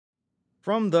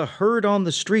From the Heard on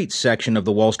the Street section of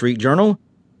the Wall Street Journal,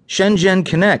 Shenzhen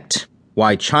Connect,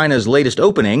 Why China's Latest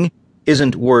Opening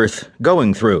Isn't Worth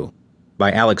Going Through,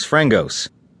 by Alex Frangos.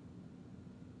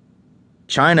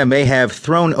 China may have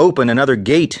thrown open another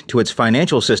gate to its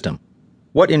financial system.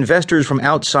 What investors from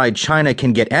outside China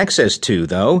can get access to,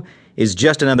 though, is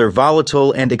just another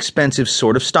volatile and expensive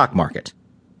sort of stock market.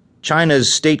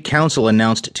 China's State Council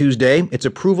announced Tuesday its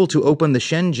approval to open the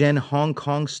Shenzhen Hong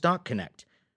Kong Stock Connect.